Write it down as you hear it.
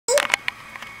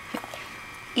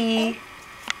E.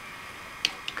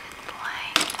 Good boy.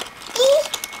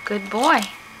 Good boy.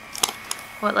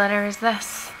 What letter is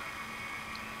this?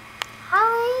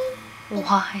 Hi.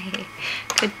 Y.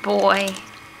 Good boy.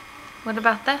 What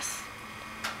about this?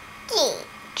 G.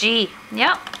 G.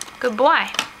 Yep. Good boy.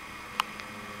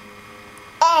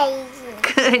 A.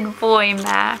 Good boy,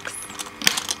 Max.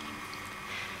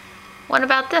 What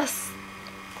about this?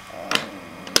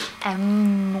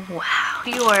 M. Wow,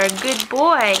 you are a good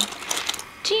boy.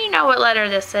 Do you know what letter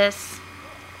this is?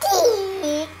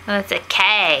 D. That's a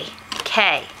K.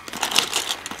 K.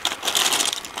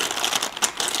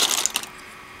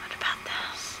 What about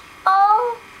this?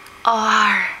 O.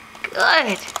 R.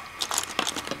 Good.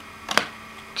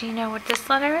 Do you know what this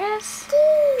letter is?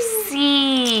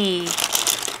 D. C.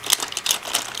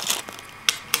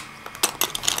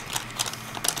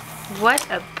 What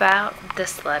about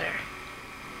this letter?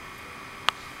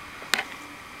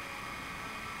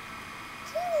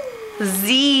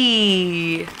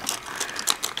 Z.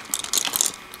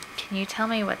 Can you tell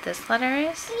me what this letter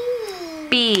is?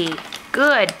 B. B.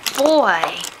 Good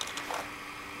boy.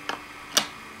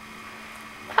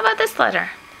 How about this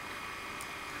letter?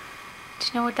 Do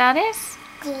you know what that is?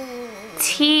 D.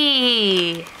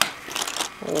 T.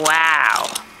 Wow.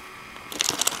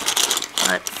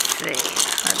 Let's see.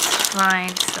 Let's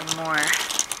find some more.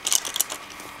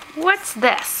 What's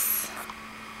this?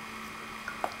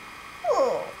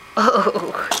 O.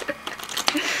 Oh.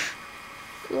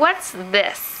 What's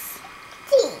this?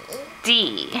 D.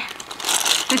 D.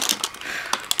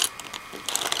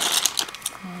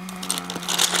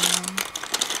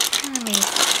 Let me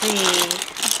see.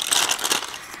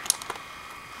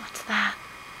 What's that?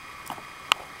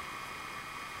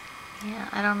 Yeah,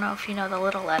 I don't know if you know the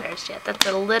little letters yet. That's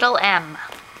a little M.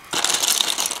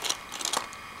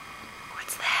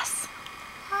 What's this?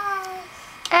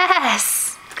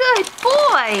 S. Good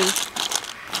boy.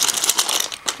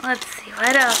 Let's see,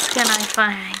 what else can I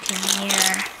find in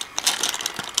here?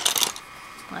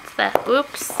 What's that?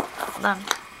 Oops. Hold on.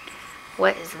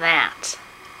 What is that?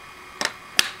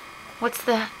 What's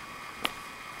that?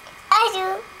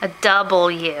 I A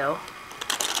W.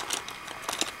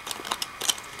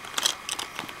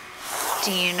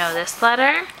 Do you know this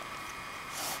letter?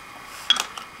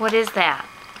 What is that?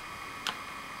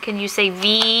 Can you say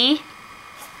V?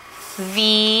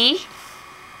 V?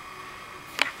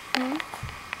 do.